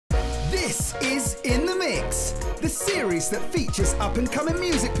This is In the Mix, the series that features up-and-coming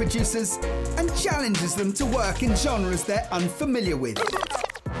music producers and challenges them to work in genres they're unfamiliar with.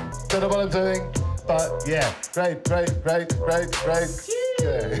 Don't know what I'm doing, but yeah, great.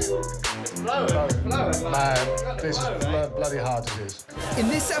 Yeah. Flowing. Man, this is bloody hard it is. In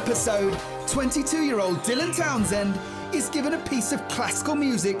this episode, 22-year-old Dylan Townsend is given a piece of classical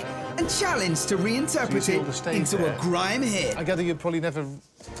music and challenged to reinterpret it into a grime hit. I gather you've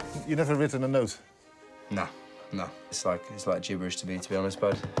never written a note. No. It's like gibberish to me, to be honest,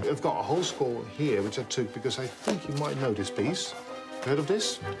 bud. I've got a whole score here, which I took because I think you might know this piece. Heard of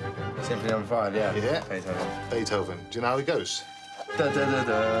this? Symphony No. 5, yeah. Yeah. Beethoven. Do you know how it goes? Da, da, da,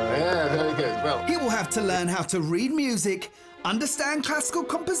 da. Yeah, very good. Well, He will have to learn how to read music, understand classical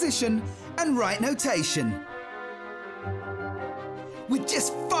composition, and write notation. With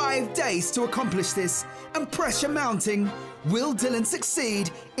just 5 days to accomplish this and pressure mounting, will Dylan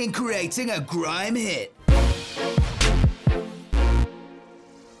succeed in creating a grime hit?